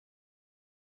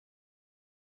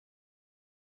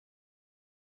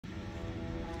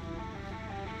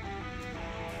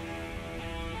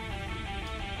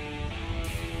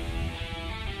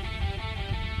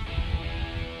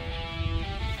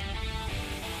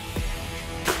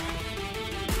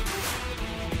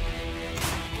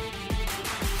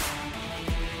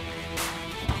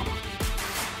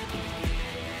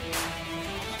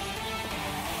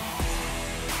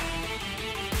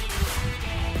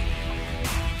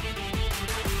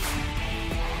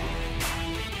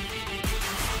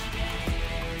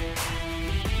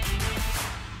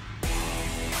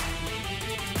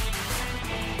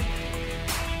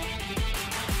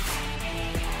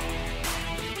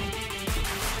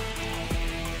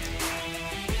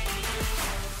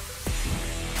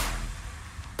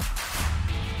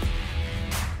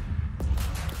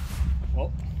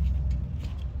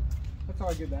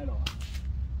I get that off.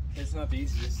 It's not the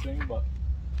easiest thing, but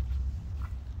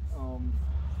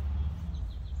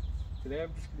today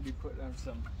I'm just going to be putting on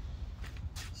some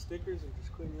stickers and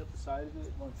just cleaning up the side of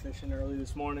it. Went fishing early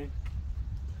this morning.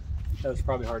 That was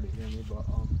probably hard to hear me, but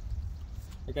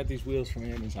I got these wheels from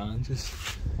Amazon just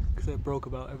because I broke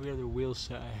about every other wheel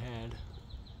set I had.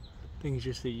 I think it's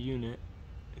just a unit.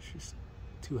 It's just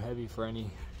too heavy for any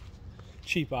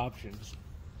cheap options.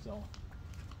 So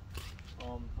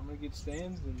I'm gonna get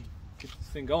stands and get this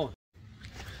thing going.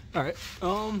 All right.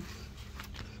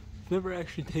 Never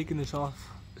actually taken this off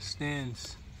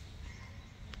stands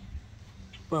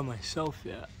by myself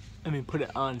yet. I mean, put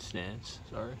it on stands.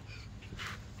 Sorry.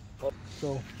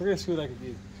 So we're gonna see what I can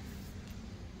do.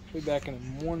 Be back in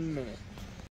 1 minute.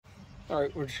 All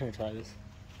right, we're just gonna try this.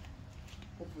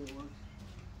 Hopefully it works.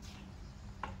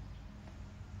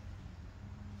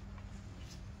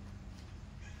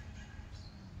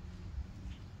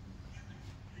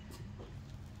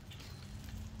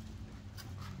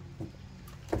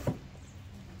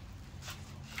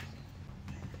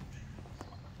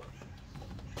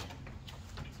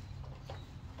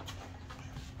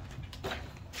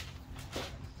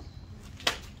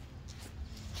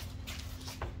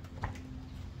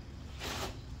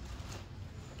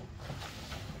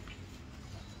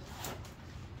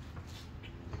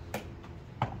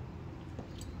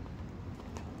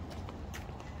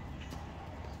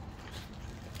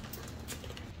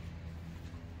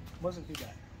 Wasn't too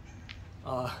bad.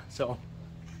 So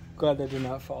glad that did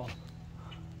not fall,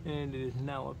 and it is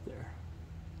now up there.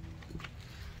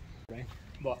 Okay,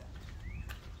 but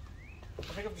I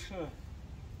think I'm just gonna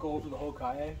go over the whole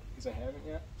kayak because I haven't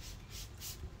yet.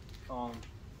 I'm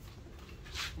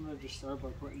gonna just start by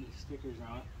putting these stickers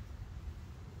on it.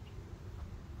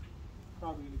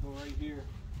 Probably gonna go right here.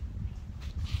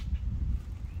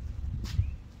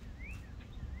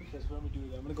 Because what I'm gonna do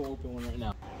is I'm gonna go open one right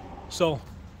now. So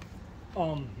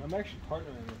I'm actually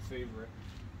partnering with Favorite.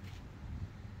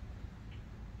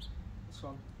 So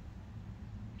I'm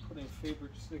putting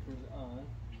Favorite stickers on.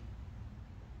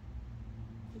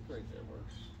 I think right there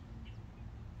works.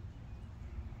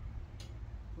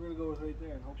 We're gonna go with right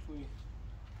there, and hopefully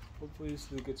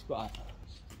this is a good spot.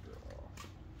 Sticker off.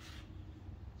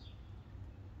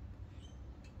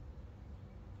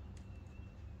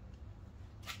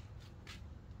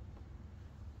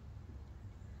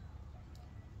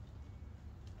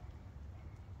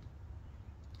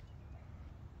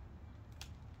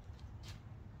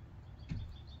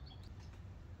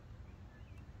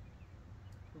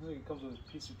 I think it comes with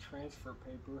a piece of transfer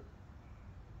paper.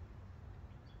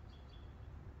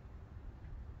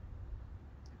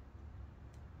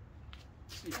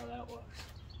 See how that looks.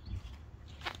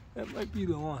 That might be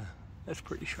the one. That's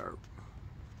pretty sharp.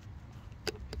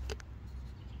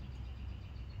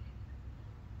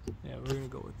 Yeah, we're gonna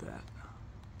go with that.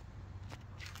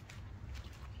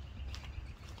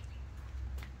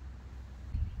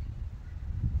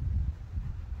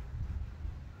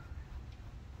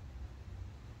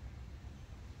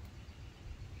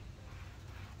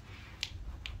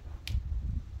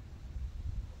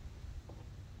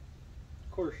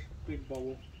 Of course, big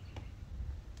bubble.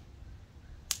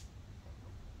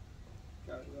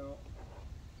 Got it out.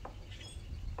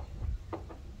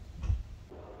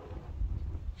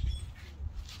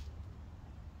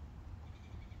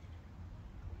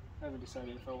 I haven't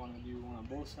decided if I want to do one on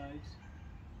both sides.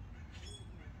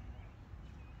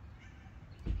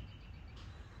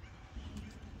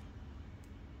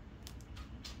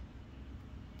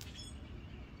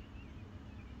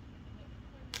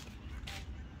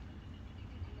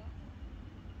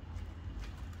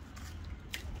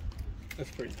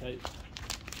 That's pretty tight.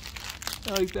 I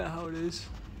like that how it is.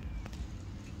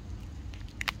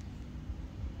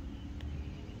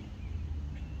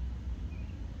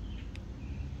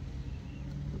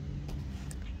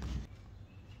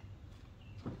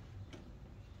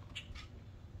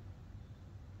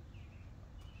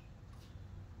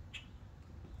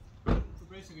 We're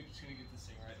basically just gonna get this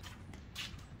thing right.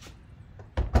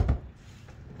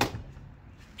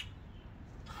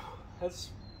 That's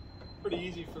pretty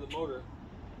easy for the motor.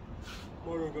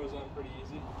 Motor goes on pretty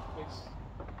easy.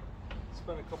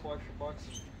 Spend a couple extra bucks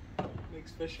and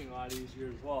makes fishing a lot easier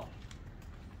as well.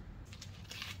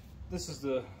 This is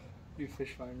the new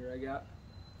fish finder I got.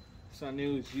 It's not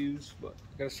nearly as used, but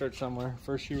I gotta start somewhere.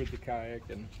 First year with the kayak,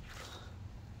 and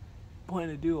plan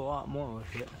to do a lot more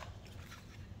with it.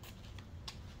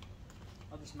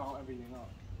 I'll just mount everything up.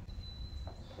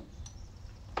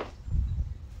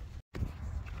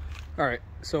 Alright,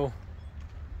 so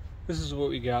this is what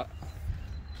we got.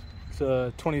 It's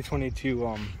a 2022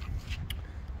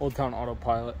 OldTown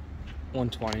Autopilot.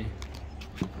 120.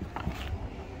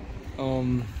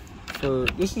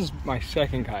 This is my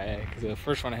second kayak. The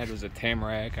first one I had was a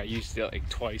Tamarack. I used it like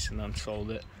twice and then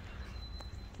sold it.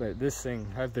 But this thing,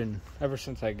 I've been, ever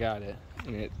since I got it,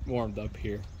 and it warmed up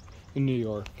here in New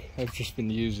York, I've just been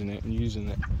using it and using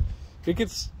it. It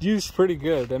gets used pretty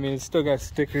good. I mean, it's still got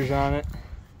stickers on it.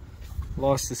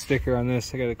 Lost the sticker on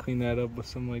this. I gotta clean that up with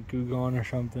some like Goo Gone or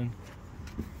something.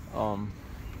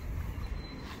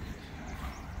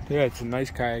 Yeah, it's a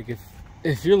nice kayak.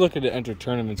 If you're looking to enter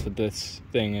tournaments with this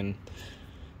thing and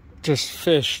just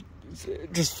fish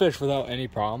without any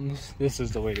problems, this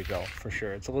is the way to go for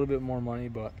sure. It's a little bit more money,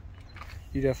 but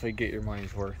you definitely get your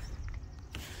money's worth.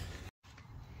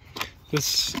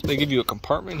 They give you a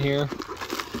compartment here,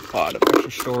 a lot of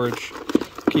extra storage,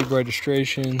 keep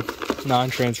registration,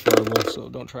 non-transferable, so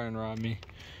don't try and rob me.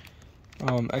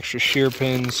 Extra shear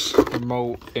pins,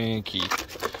 remote, and key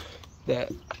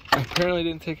that I apparently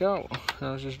didn't take out.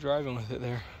 I was just driving with it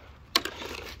there.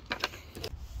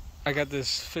 I got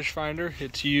this fish finder.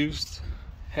 It's used,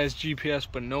 has GPS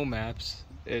but no maps.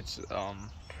 It's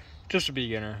just a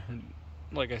beginner.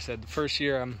 Like I said, the first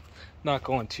year I'm not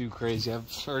going too crazy. I've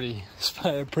already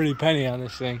spent a pretty penny on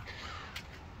this thing.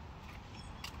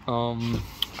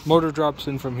 Motor drops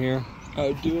in from here. I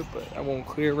would do it, but I won't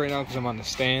clear it right now because I'm on the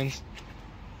stands.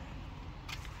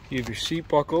 You have your seat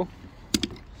buckle.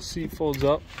 Seat folds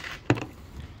up.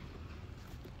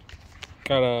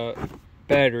 Got a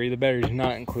battery. The battery's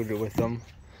not included with them.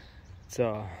 It's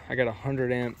I got a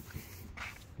 100 amp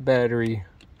battery,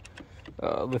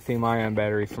 lithium ion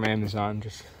battery from Amazon.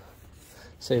 Just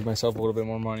save myself a little bit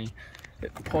more money.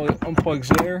 It unplugs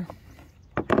there,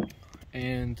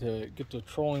 and to get the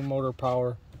trolling motor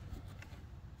power,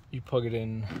 you plug it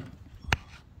in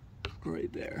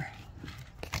right there.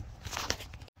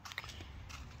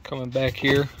 Coming back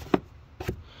here,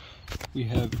 we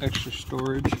have extra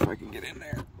storage, if I can get in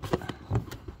there.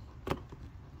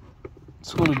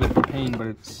 It's a little bit of a pain, but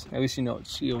it's, at least you know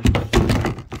it's sealed.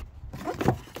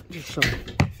 Just some,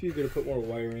 if you're gonna put more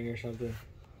wiring or something,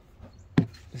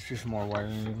 it's just more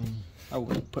wiring. I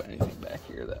wouldn't put anything back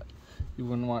here that you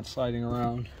wouldn't want sliding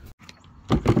around.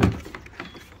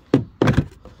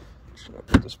 Just gonna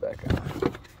put this back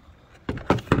on.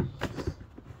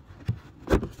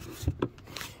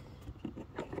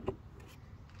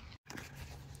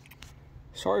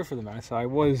 Sorry for the mess. I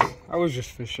was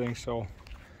just fishing, so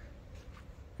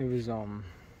it was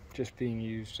just being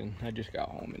used, and I just got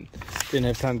home and didn't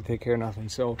have time to take care of nothing.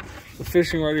 So the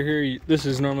fishing right here, this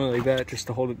is normally like that, just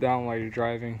to hold it down while you're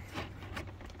driving.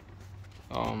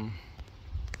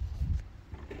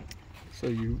 So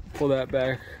you pull that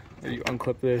back, or you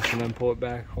unclip this and then pull it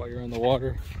back while you're in the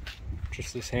water.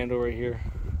 Just this handle right here.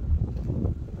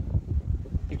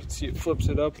 You can see it flips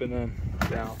it up and then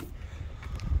down.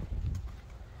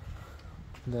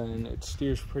 Then it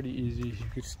steers pretty easy. You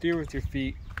could steer with your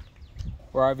feet,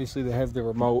 or obviously they have the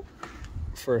remote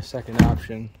for a second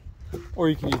option, or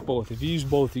you can use both. If you use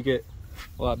both, you get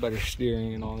a lot better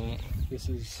steering and all that. This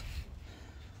is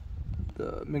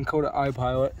the Minn Kota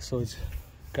iPilot, so it's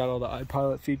got all the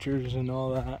iPilot features and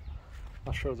all that.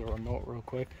 I'll show the remote real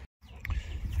quick.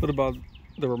 What about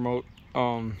the remote?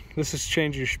 This is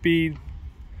change your speed.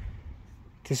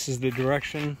 This is the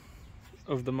direction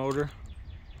of the motor.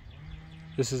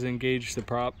 This is engage the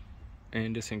prop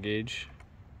and disengage.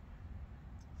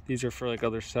 These are for like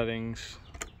other settings.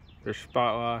 There's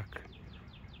spot lock.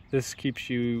 This keeps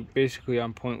you basically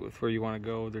on point with where you want to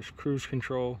go. There's cruise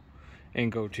control and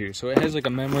go to. So it has like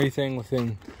a memory thing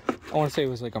within, I want to say it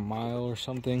was like a mile or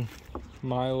something,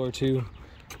 mile or two.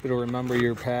 It'll remember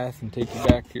your path and take you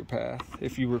back to your path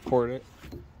if you record it.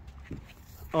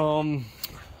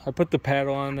 I put the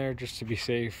paddle on there just to be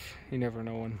safe. You never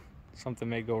know when something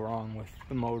may go wrong with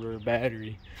the motor,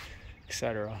 battery,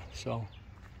 etc. So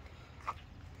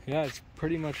yeah, it's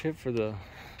pretty much it for the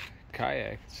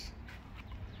kayak. It's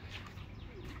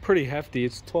pretty hefty.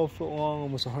 It's 12 foot long,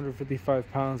 almost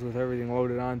 155 pounds with everything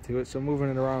loaded onto it, so moving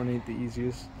it around ain't the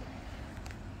easiest,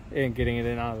 and getting it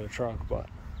in out of the truck, but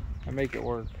I make it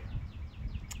work.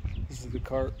 This is the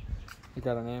cart I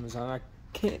got on Amazon. I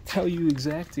can't tell you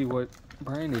exactly what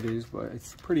brand it is, but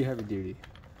it's pretty heavy duty.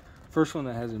 First one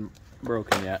that hasn't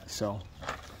broken yet, so,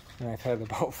 and I've had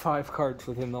about 5 carts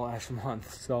within the last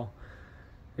month, so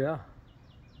yeah,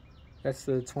 that's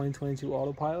the 2022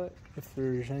 Autopilot. If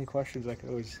there's any questions, I can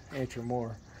always answer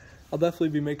more. I'll definitely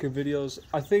be making videos.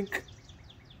 I think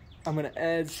I'm gonna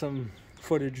add some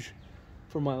footage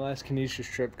from my last Canisius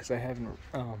trip, because I have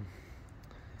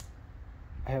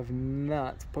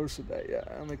not posted that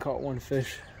yet. I only caught one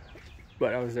fish,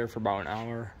 but I was there for about an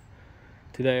hour.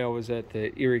 Today I was at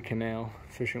the Erie Canal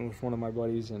fishing with one of my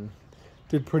buddies and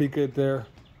did pretty good there.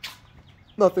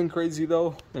 Nothing crazy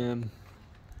though, and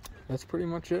that's pretty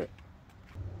much it.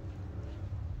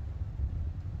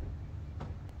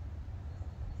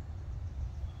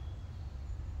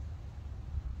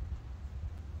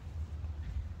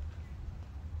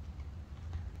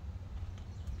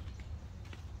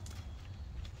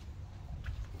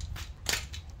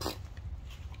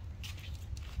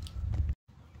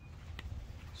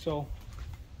 So,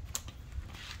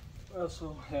 I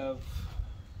also have,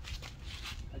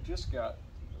 I just got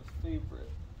a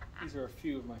favorite, these are a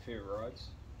few of my favorite rods.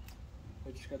 I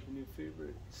just got the new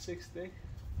favorite 6-stick,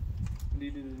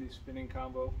 needed a new spinning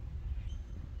combo,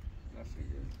 and I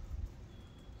figured,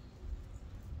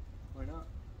 why not?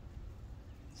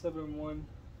 7-1,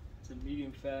 it's a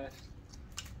medium fast,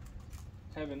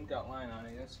 haven't got line on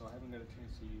it yet, so I haven't got a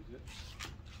chance to use it.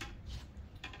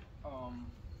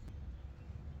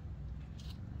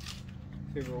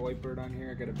 Favorite whitebird on here.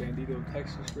 I got a Bandito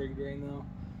Texas rigged right now.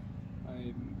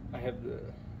 I have the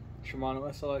Shimano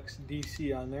SLX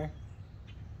DC on there.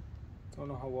 Don't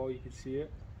know how well you can see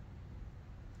it,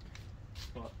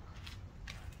 but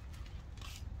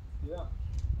yeah,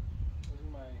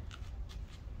 those are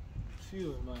a few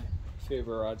of my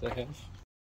favorite rods I have.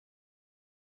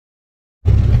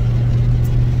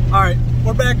 All right,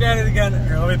 we're back at it again.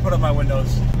 Here, let me put up my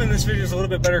windows. Hoping this video is a little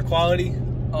bit better quality.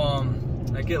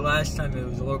 I get last time it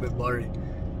was a little bit blurry,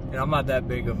 and I'm not that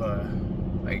big of a,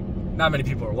 like, not many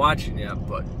people are watching yet,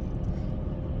 but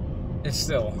it's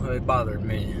still, it bothered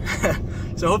me.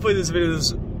 So hopefully this video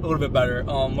is a little bit better.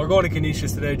 We're going to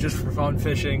Canisius today just for fun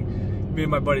fishing. Me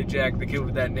and my buddy Jack, the kid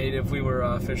with that native, we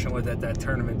were fishing with at that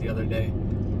tournament the other day.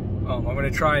 I'm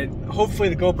gonna try, hopefully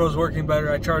the GoPro's working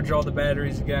better. I charged all the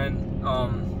batteries again.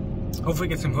 Hopefully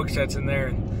get some hook sets in there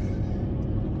and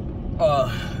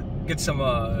get some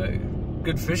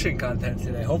good fishing content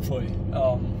today, hopefully.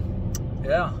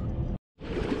 Yeah.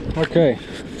 Okay,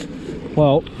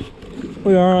 well,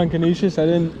 we are on Canisius. I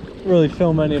didn't really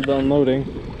film any of the unloading.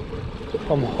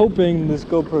 I'm hoping this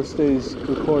GoPro stays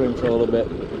recording for a little bit.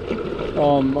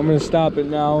 I'm gonna stop it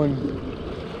now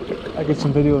and I get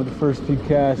some video of the first few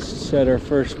casts at our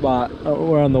first spot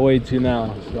we're on the way to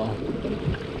now, so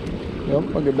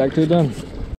yep, I'll get back to it then.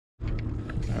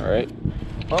 All right,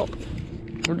 well,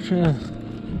 we're just gonna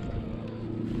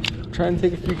try and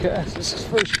take a few casts. This is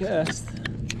first cast.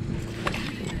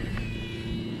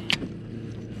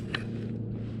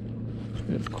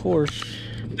 And of course,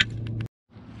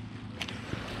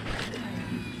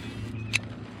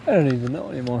 I don't even know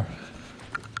anymore.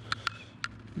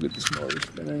 Get this motor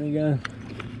spinning again.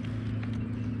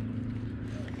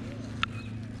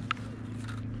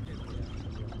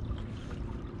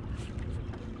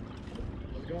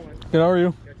 Good, how are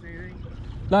you?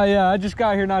 Not yet. I just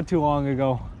got here not too long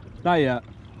ago. Not yet.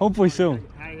 Hopefully soon.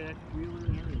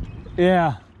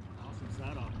 Yeah.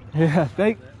 Yeah.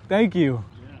 Thank you.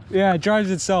 Yeah, it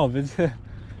drives itself. It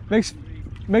makes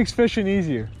fishing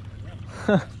easier.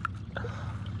 Where's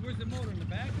the motor, in the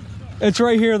back or the front? It's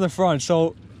right here in the front.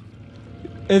 So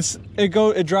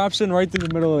it drops in right through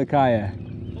the middle of the kayak.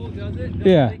 Oh, does it?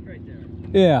 Yeah. Right there.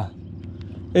 Yeah.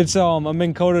 It's a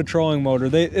Minn Kota trolling motor.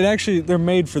 They're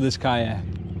made for this kayak.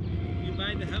 You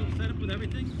buying the house setup with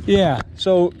everything? Yeah.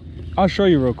 So I'll show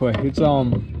you real quick. It's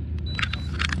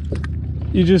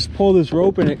you just pull this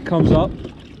rope and it comes up,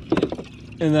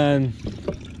 and then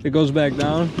it goes back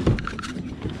down,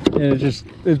 and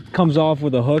it comes off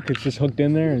with a hook. It's just hooked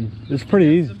in there, and it's pretty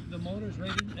easy. The motor's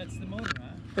right in, that's the motor,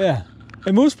 huh? Yeah.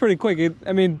 It moves pretty quick.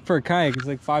 I mean, for a kayak, it's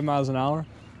like 5 miles an hour.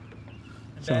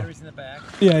 And batteries in the back?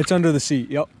 Yeah, it's under the seat,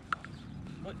 yep.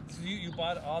 What, so you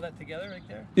bought all that together right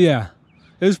there? Yeah.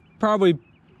 It was probably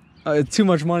too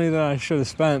much money that I should have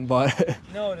spent, but...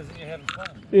 No, it isn't. You're having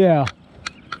fun. Yeah.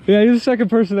 Yeah, you're the second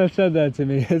person that said that to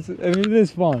me. I mean, it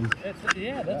is fun. That's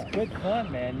good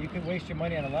fun, man. You can waste your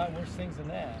money on a lot worse things than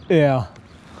that. Yeah.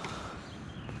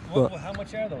 How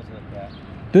much are those like that?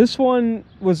 This one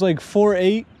was like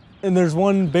 4.8, and there's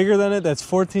one bigger than it that's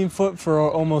 14 foot for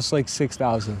almost like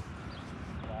 6,000.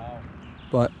 Wow.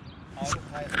 But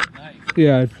Autopilot is nice.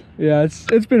 yeah,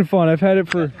 it's been fun. I've had it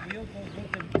for. The wheel goes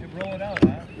with it to roll it out, huh?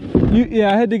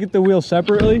 Yeah, I had to get the wheel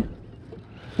separately,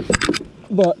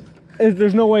 but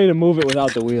there's no way to move it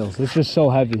without the wheels. It's just so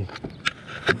heavy.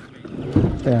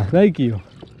 Yeah, thank you.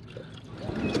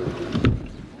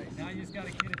 Right, now you just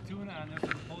gotta get a tuna on there to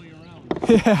pull you around.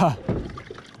 Yeah.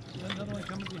 There's another one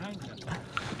coming behind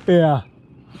you. Yeah.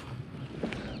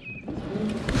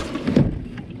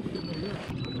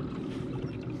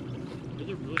 There's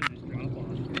a really nice drop off.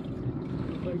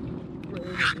 Like right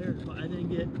over there, but I didn't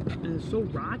get is so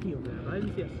rocky over there. I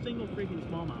didn't see a single freaking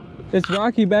smallmouth. It's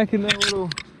rocky back in that little,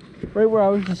 right where I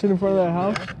was just sitting in front of that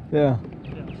house. Yeah.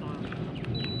 Yeah, I saw him.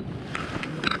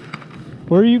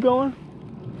 Where are you going?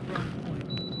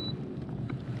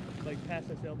 Like past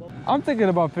that sailboat. I'm thinking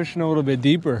about fishing a little bit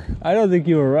deeper. I don't think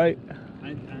you were right. I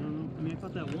don't know. I mean, I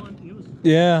caught that one. He was.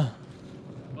 Yeah.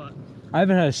 But I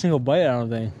haven't had a single bite, I don't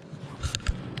think.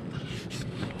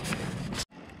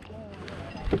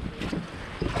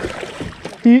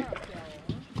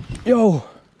 Yo,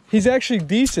 he's actually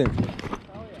decent.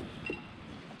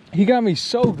 He got me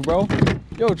soaked, bro.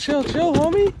 Yo, chill,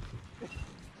 homie.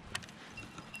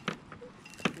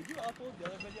 did you upload the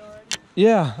other video already?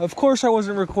 Yeah, of course I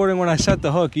wasn't recording when I set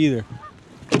the hook either.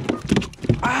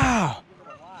 Ah!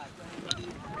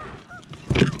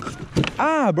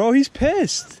 Ah, bro, he's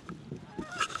pissed.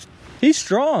 He's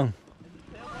strong.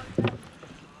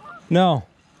 No.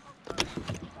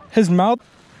 His mouth.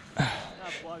 Not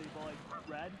bloody, but like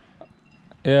red.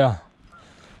 Yeah.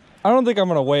 I don't think I'm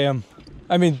gonna weigh him.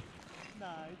 I mean, Nah,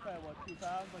 he's probably what, 2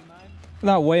 pounds, like 9?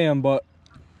 not weigh him, but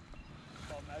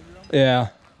About measure him. yeah.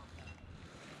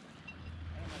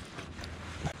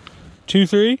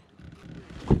 2-3.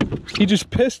 He just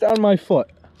pissed on my foot.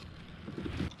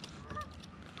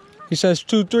 He says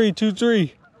 2-3,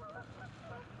 2-3.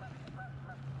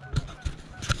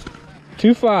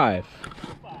 2-5.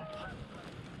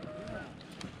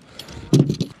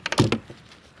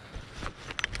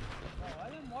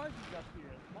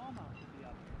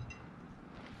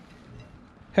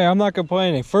 Hey, I'm not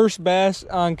complaining. First bass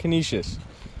on Canisius.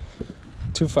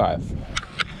 2-5.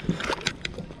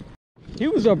 He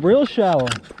was up real shallow.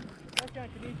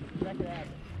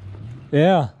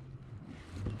 Yeah.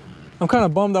 I'm kind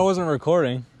of bummed I wasn't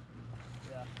recording.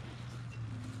 Yeah.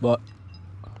 But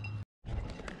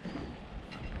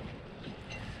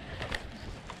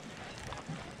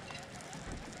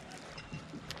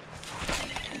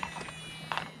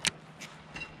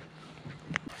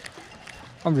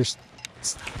I'm just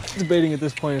debating at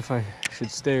this point if I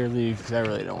should stay or leave because I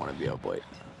really don't want to be up late.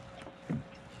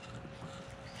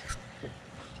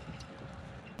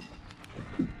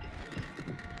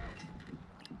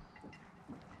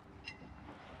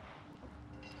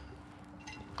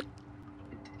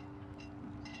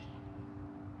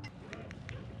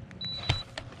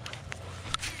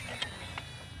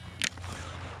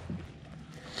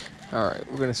 All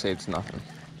right, we're gonna say it's nothing.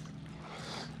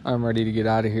 I'm ready to get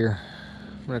out of here.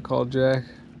 I'm gonna call Jack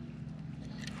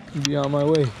and be on my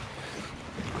way.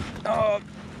 I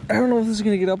don't know if this is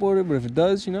gonna get uploaded, but if it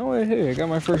does, you know what? Hey, I got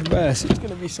my first bass. It's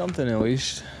gonna be something at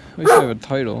least. At least I have a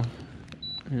title.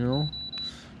 You know?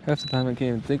 Half the time I can't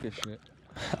even think of shit.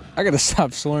 I gotta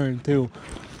stop slurring too.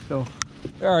 So,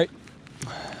 alright.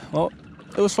 Well,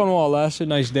 it was fun while it lasted.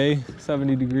 Nice day.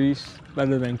 70 degrees.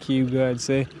 Better than Cuba, I'd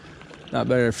say. Not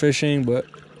better at fishing, but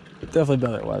definitely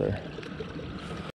better weather.